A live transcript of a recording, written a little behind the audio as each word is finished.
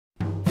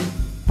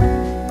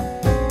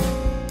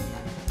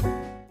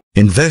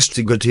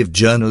Investigative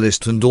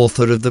journalist and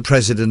author of The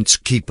President's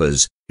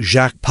Keepers,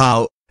 Jacques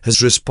Pauw,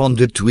 has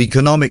responded to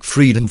economic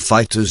freedom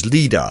fighters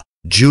leader,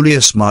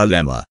 Julius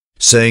Malema,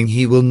 saying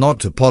he will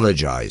not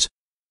apologize.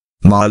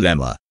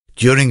 Malema,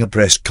 during a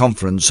press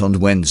conference on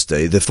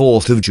Wednesday the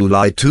 4th of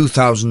July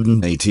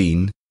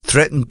 2018,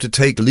 threatened to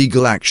take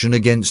legal action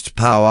against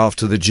Pauw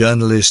after the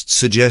journalist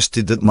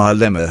suggested that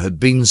Malema had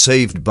been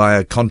saved by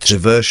a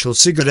controversial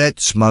cigarette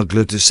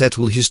smuggler to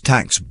settle his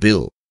tax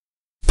bill.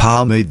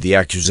 Pauw made the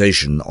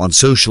accusation on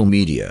social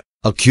media,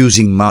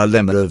 accusing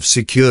Malema of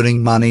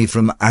securing money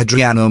from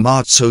Adriano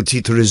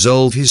Mazzotti to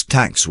resolve his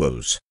tax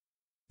woes.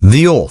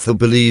 The author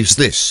believes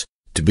this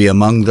to be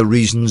among the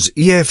reasons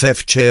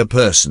EFF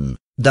chairperson,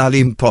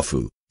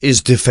 Jacques,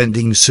 is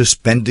defending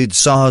suspended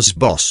SARS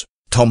boss,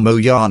 Tom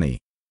Moyani.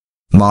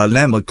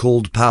 Malema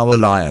called Pauw a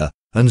liar,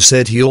 and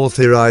said he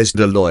authorized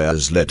a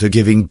lawyer's letter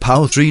giving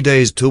Pauw 3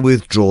 days to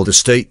withdraw the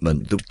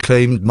statement that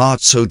claimed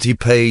Mazzotti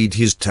paid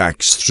his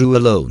tax through a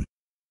loan.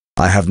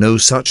 "I have no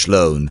such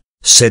loan,"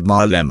 said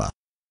Malema.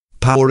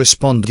 Pauw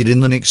responded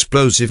in an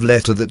explosive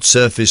letter that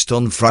surfaced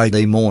on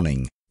Friday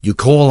morning. "You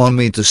call on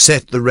me to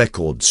set the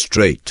record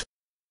straight.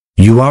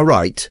 You are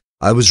right,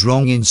 I was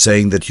wrong in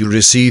saying that you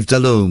received a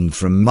loan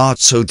from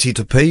Mazzotti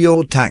to pay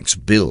your tax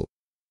bill.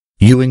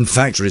 You in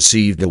fact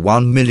received a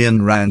R1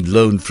 million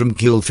loan from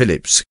Gil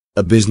Phillips,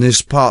 a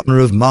business partner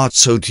of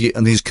Mazzotti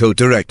and his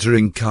co-director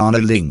in Carna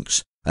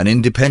Links, an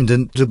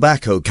independent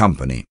tobacco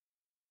company."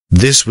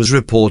 This was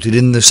reported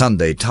in the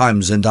Sunday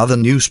Times and other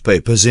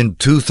newspapers in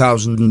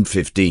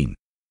 2015.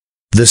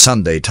 The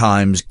Sunday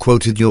Times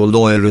quoted your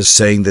lawyer as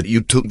saying that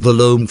you took the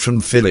loan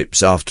from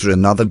Phillips after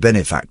another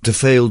benefactor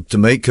failed to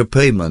make a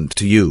payment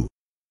to you.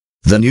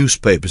 The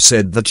newspaper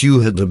said that you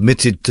had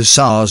admitted to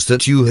SARS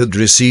that you had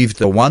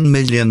received a R1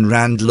 million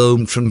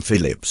loan from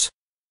Phillips.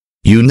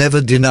 You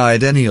never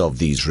denied any of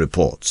these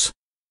reports.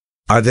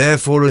 I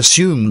therefore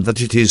assume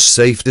that it is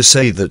safe to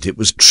say that it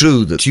was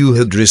true that you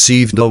had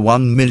received a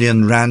R1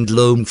 million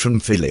loan from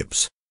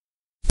Phillips.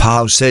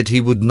 Pauw said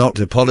he would not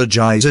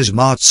apologize as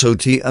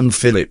Mazzotti and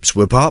Phillips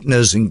were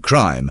partners in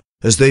crime,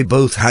 as they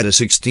both had a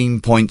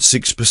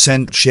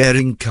 16.6% share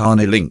in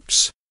Carna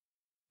Links.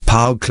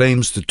 Pauw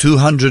claims the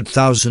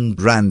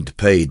R200,000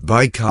 paid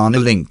by Carna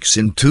Links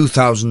in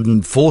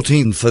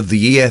 2014 for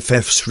the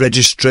EFF's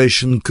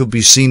registration could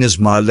be seen as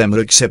Malema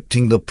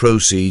accepting the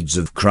proceeds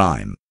of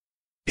crime.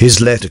 His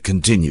letter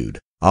continued,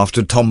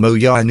 after Tom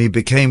Moyani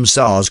became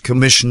SARS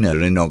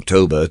commissioner in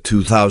October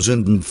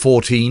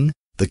 2014,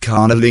 the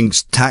Carna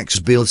Links tax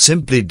bill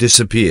simply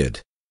disappeared.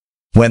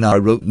 When I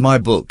wrote my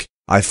book,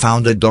 I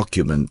found a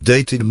document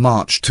dated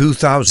March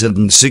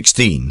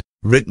 2016,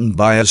 written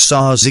by a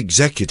SARS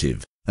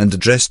executive, and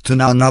addressed to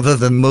none other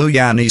than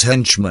Moyani's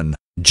henchman,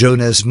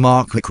 Jonas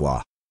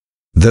Marquicqua.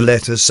 The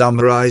letter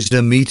summarized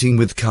a meeting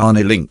with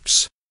Carna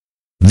Links.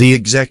 The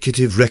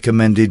executive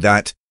recommended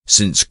that,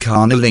 since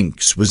Carna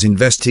Links was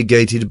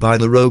investigated by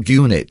the Rogue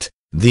Unit,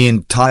 the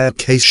entire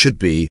case should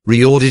be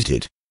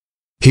re-audited.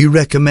 He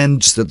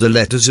recommends that the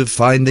letters of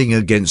finding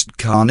against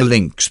Carna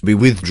Links be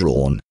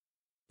withdrawn.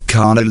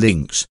 Carna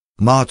Links,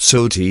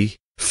 Mazzotti,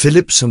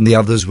 Phillips and the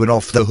others were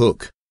off the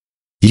hook.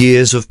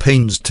 Years of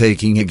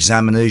painstaking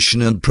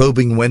examination and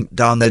probing went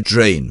down the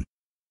drain.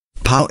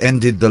 Pauw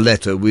ended the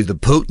letter with a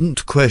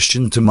potent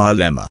question to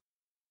Malema.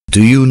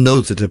 Do you know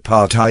that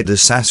apartheid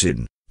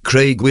assassin,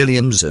 Craig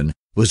Williamson,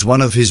 was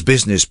one of his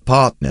business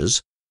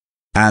partners?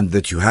 And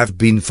that you have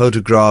been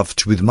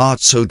photographed with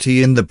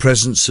Mazzotti in the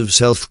presence of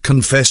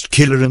self-confessed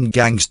killer and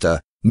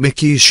gangster,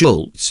 Mickey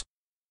Schultz?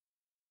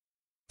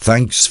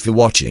 Thanks for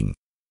watching.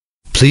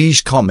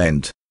 Please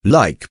comment,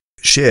 like,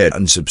 share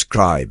and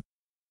subscribe.